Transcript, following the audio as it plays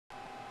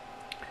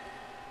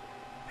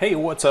Hey,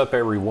 what's up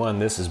everyone?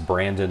 This is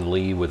Brandon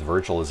Lee with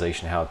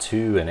Virtualization How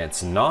To, and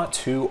it's not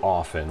too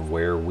often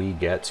where we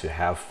get to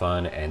have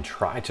fun and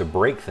try to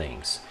break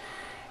things.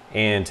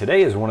 And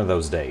today is one of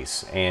those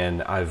days,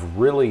 and I've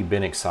really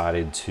been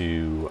excited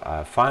to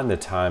find the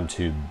time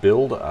to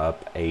build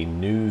up a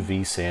new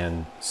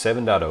vSAN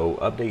 7.0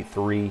 Update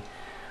 3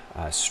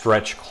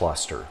 stretch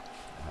cluster.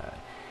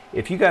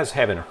 If you guys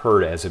haven't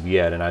heard as of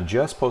yet, and I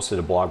just posted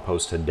a blog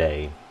post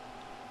today,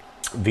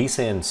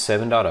 vSAN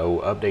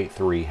 7.0 Update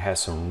 3 has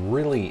some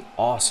really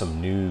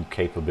awesome new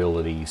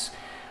capabilities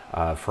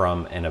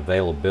from an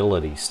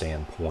availability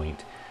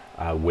standpoint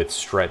with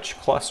stretch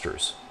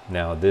clusters.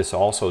 Now this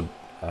also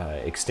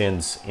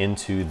extends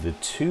into the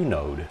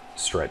 2-node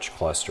stretch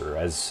cluster,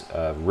 as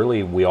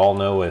really we all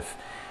know if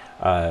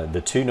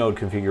the 2-node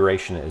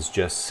configuration is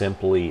just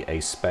simply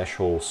a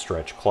special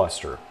stretch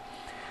cluster.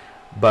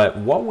 But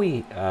what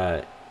we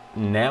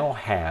now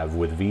have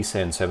with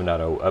vSAN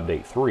 7.0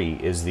 Update 3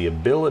 is the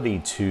ability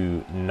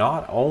to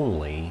not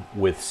only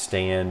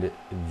withstand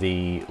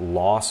the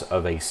loss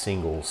of a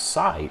single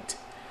site,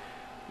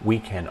 we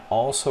can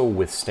also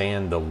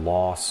withstand the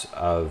loss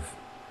of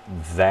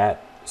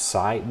that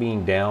site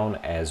being down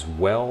as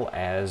well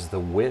as the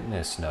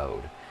witness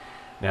node.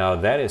 Now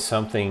that is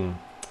something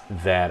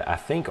that I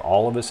think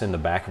all of us in the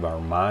back of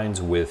our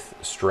minds with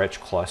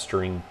stretch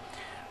clustering,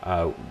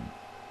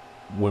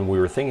 when we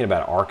were thinking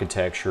about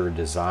architecture,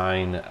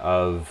 design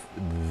of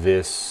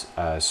this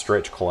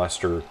stretch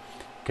cluster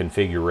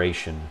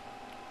configuration,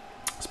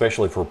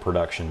 especially for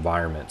production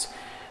environments,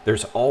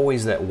 there's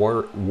always that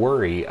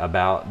worry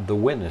about the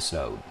witness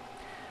node.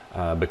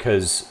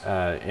 Because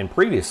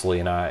previously,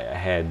 and I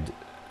had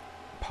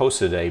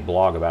posted a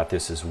blog about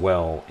this as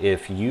well,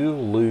 if you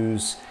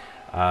lose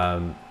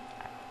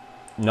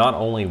not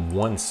only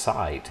one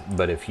site,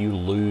 but if you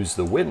lose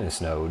the witness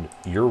node,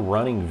 you're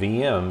running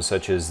VMs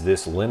such as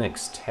this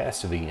Linux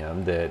test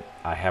VM that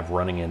I have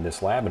running in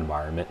this lab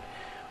environment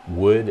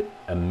would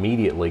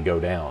immediately go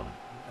down.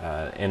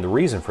 And the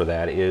reason for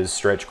that is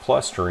stretch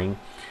clustering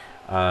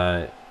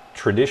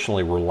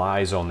traditionally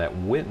relies on that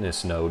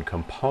witness node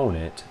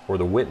component or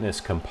the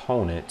witness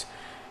component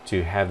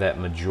to have that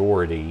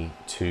majority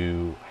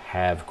to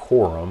have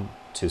quorum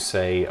to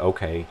say,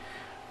 okay,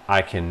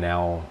 I can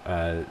now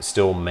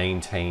still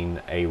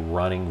maintain a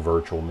running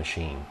virtual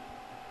machine.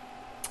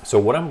 So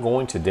what I'm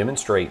going to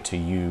demonstrate to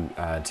you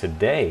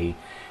today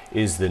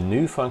is the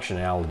new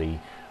functionality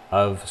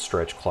of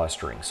stretch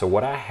clustering. So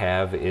what I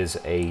have is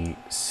a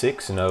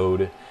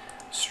 6-node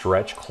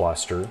stretch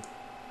cluster,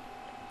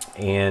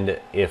 and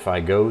if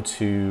I go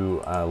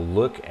to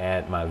look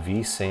at my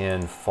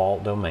vSAN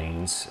fault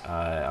domains,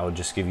 I'll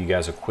just give you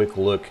guys a quick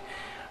look.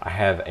 I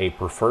have a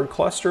preferred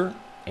cluster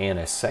and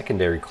a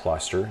secondary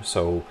cluster.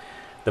 So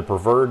the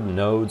preferred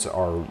nodes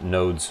are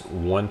nodes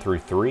 1 through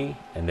 3,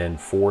 and then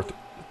 4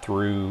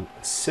 through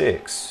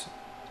 6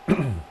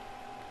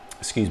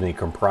 excuse me,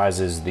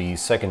 comprises the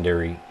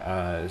secondary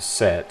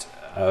set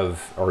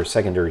of, or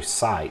secondary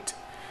site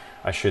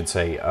I should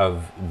say,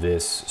 of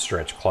this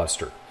stretch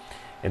cluster.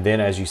 And then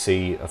as you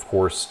see, of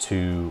course,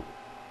 to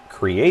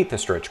create the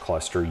stretch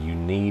cluster you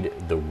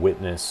need the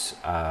witness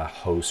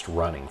host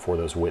running for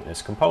those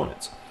witness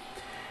components.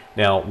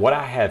 Now what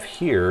I have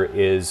here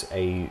is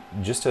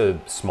just a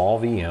small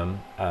VM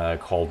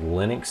called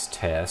Linux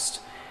test,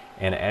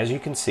 and as you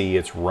can see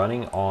it's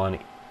running on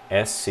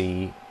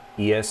SC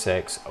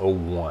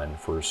ESX01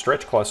 for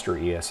stretch cluster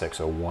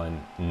ESX01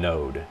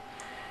 node.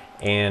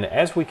 And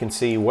as we can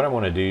see, what I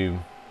want to do,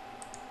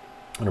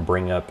 I'm going to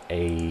bring up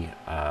a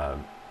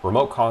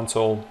remote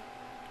console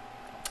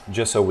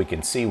just so we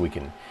can see, we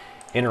can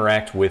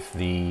interact with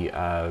the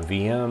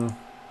VM.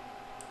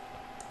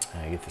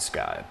 I get this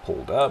guy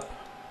pulled up.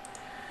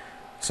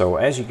 So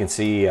as you can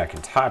see, I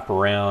can type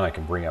around, I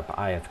can bring up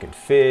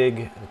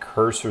ifconfig, the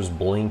cursor's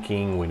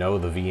blinking, we know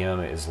the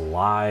VM is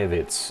live,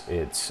 it's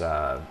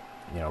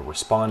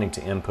responding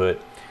to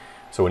input,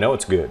 so we know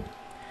it's good.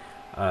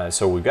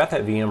 So we've got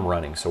that VM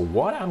running. So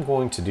what I'm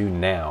going to do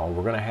now,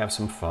 we're going to have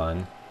some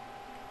fun,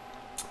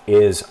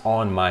 is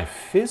on my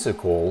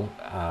physical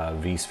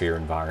vSphere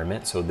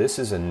environment. So this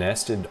is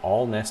a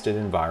all nested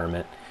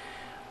environment.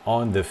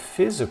 On the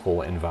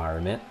physical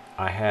environment,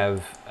 I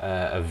have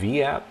a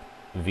vApp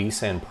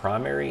vSAN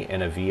primary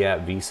and a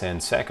vApp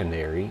vSAN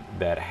secondary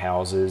that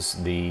houses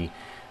the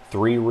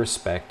 3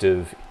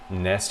 respective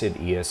nested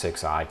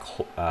ESXi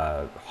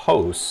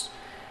hosts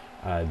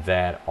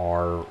that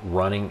are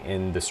running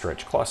in the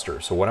stretch cluster.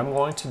 So what I'm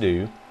going to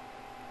do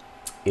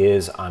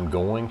is I'm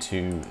going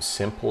to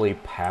simply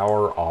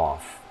power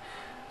off.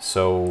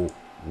 So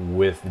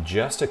with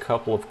just a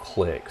couple of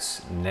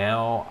clicks,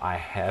 now I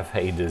have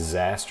a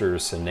disaster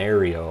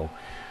scenario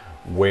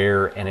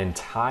where an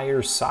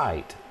entire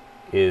site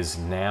is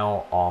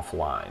now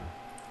offline.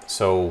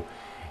 So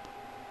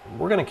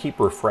we're going to keep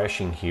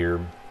refreshing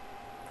here,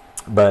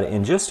 but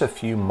in just a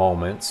few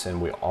moments,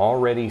 and we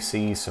already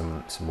see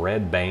some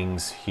red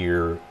bangs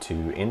here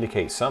to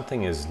indicate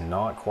something is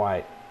not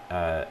quite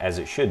as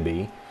it should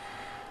be.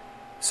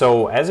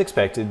 So as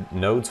expected,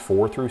 nodes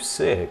 4 through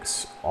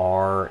 6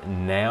 are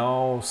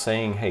now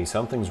saying, hey,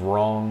 something's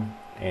wrong.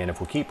 And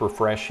if we keep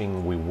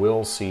refreshing, we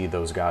will see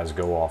those guys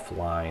go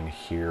offline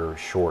here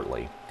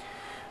shortly.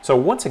 So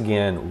once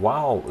again,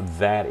 while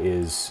that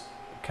is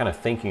kind of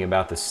thinking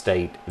about the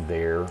state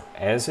there,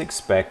 as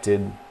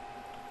expected,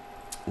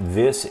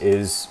 this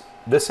is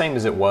the same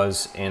as it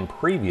was in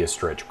previous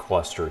stretch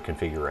cluster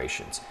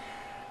configurations.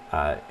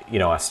 You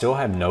know, I still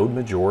have node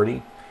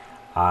majority.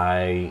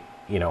 I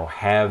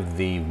have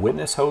the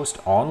witness host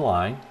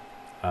online,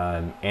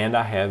 and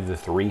I have the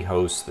 3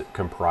 hosts that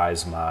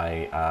comprise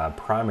my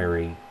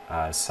primary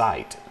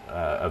site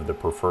of the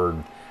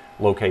preferred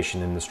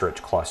location in the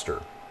stretch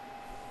cluster.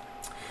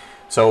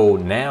 So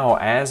now,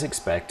 as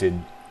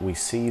expected, we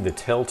see the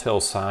telltale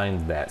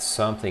sign that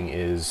something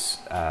is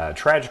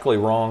tragically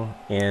wrong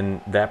in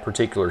that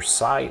particular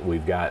site.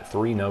 We've got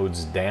 3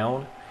 nodes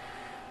down,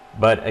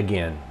 but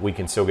again, we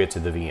can still get to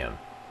the VM.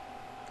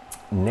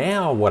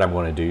 Now what I'm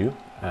going to do,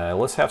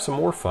 let's have some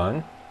more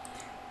fun,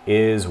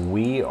 is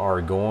we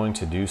are going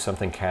to do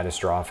something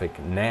catastrophic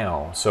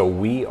now. So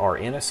we are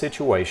in a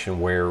situation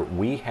where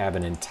we have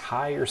an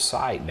entire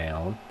site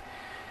down,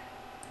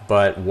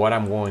 but what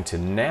I'm going to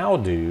now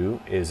do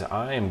is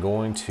I am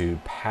going to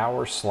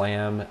power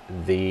slam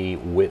the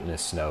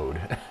witness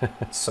node.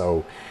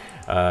 So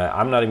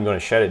I'm not even going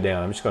to shut it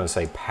down. I'm just going to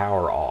say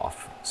power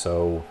off.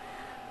 So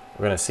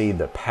we're going to see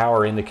the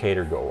power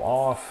indicator go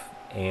off.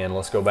 And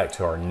let's go back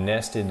to our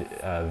nested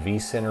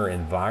vCenter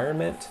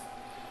environment.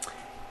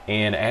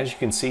 And as you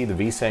can see, the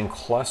vSAN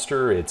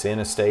cluster, it's in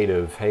a state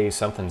of, hey,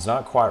 something's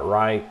not quite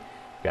right.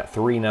 We've got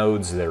 3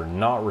 nodes that are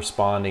not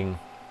responding.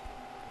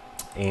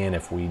 And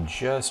if we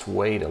just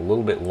wait a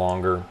little bit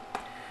longer,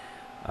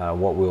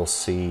 what we'll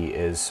see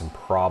is some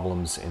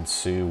problems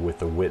ensue with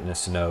the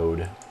witness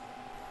node.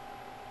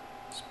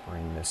 Let's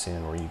bring this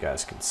in where you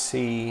guys can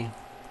see.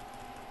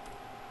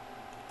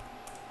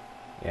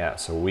 Yeah,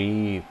 so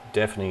we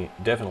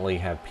definitely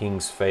have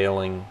pings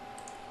failing,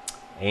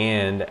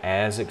 and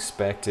as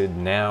expected,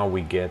 now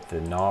we get the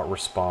not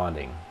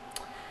responding.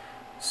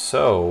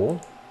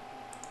 So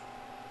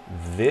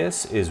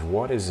this is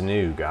what is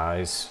new,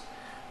 guys.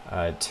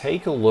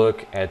 Take a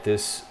look at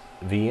this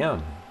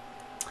VM.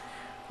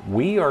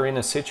 We are in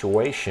a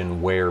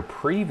situation where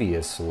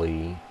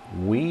previously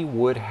we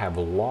would have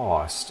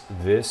lost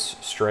this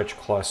stretch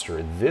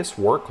cluster. This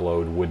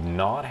workload would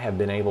not have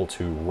been able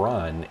to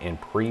run in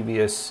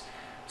previous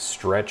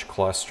stretch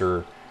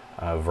cluster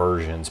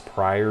versions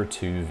prior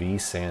to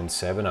vSAN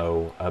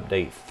 7.0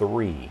 update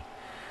 3.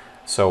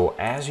 So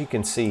as you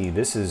can see,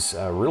 this is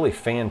a really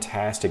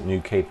fantastic new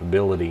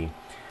capability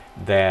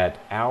that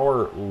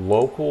our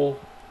local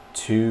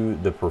to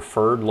the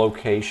preferred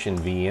location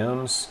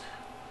VMs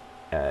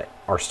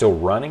are still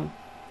running.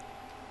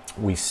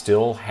 We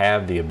still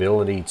have the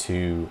ability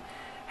to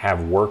have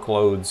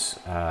workloads,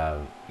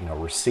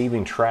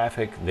 receiving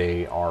traffic.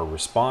 They are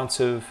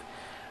responsive.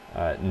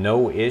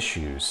 No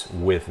issues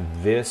with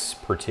this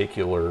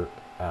particular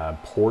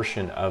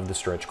portion of the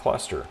stretch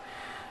cluster.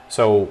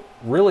 So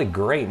really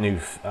great new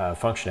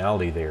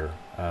functionality there.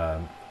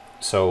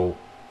 So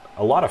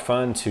a lot of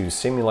fun to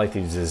simulate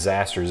these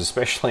disasters,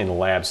 especially in a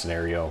lab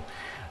scenario.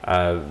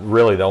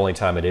 Really the only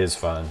time it is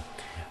fun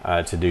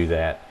to do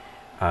that.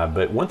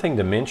 But one thing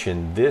to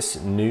mention, this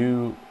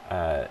new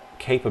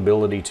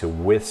capability to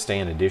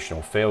withstand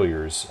additional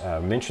failures,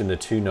 mentioned the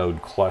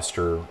 2-node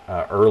cluster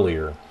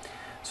earlier.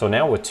 So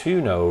now with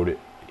 2-node,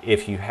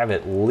 if you have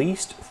at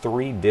least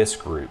 3 disk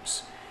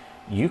groups,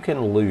 you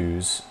can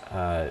lose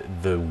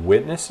the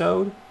witness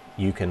node,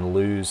 you can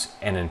lose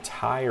an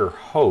entire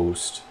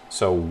host,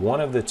 so one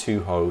of the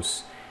 2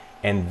 hosts,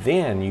 and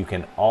then you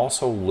can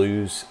also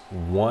lose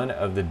one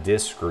of the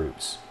disk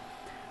groups.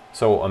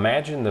 So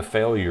imagine the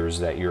failures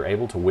that you're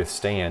able to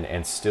withstand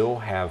and still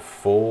have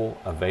full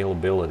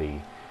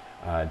availability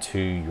to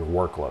your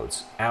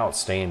workloads.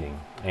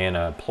 Outstanding. And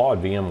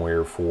applaud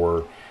VMware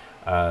for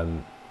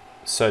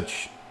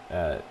such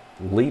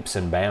leaps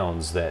and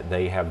bounds that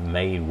they have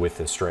made with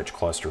the stretch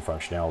cluster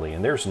functionality.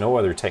 And there's no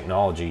other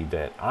technology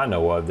that I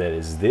know of that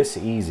is this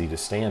easy to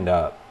stand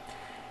up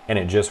and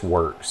it just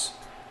works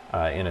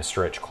in a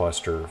stretch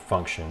cluster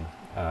function.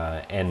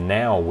 And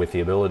now with the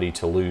ability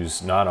to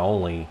lose not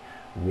only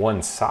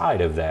one side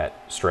of that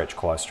stretch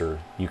cluster,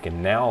 you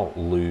can now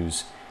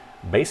lose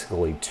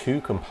basically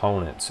 2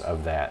 components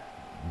of that,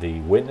 the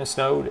witness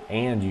node,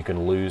 and you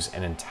can lose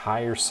an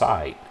entire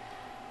site.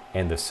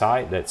 And the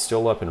site that's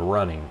still up and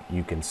running,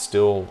 you can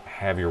still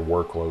have your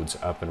workloads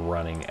up and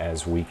running,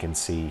 as we can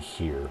see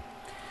here.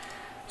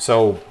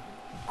 So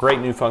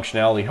great new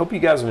functionality. Hope you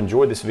guys have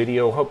enjoyed this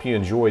video. Hope you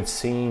enjoyed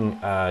seeing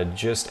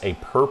just a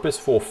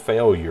purposeful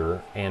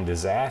failure and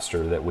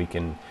disaster that we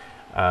can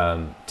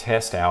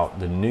test out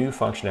the new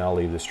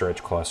functionality of the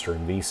stretch cluster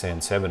in vSAN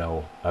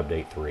 7.0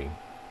 update 3.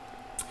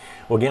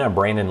 Well, again, I'm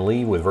Brandon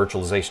Lee with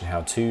Virtualization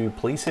How To.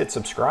 Please hit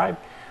subscribe,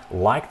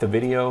 like the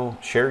video,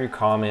 share your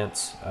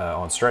comments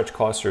on stretch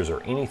clusters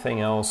or anything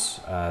else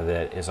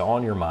that is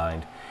on your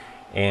mind,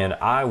 and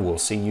I will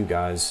see you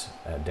guys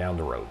down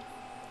the road.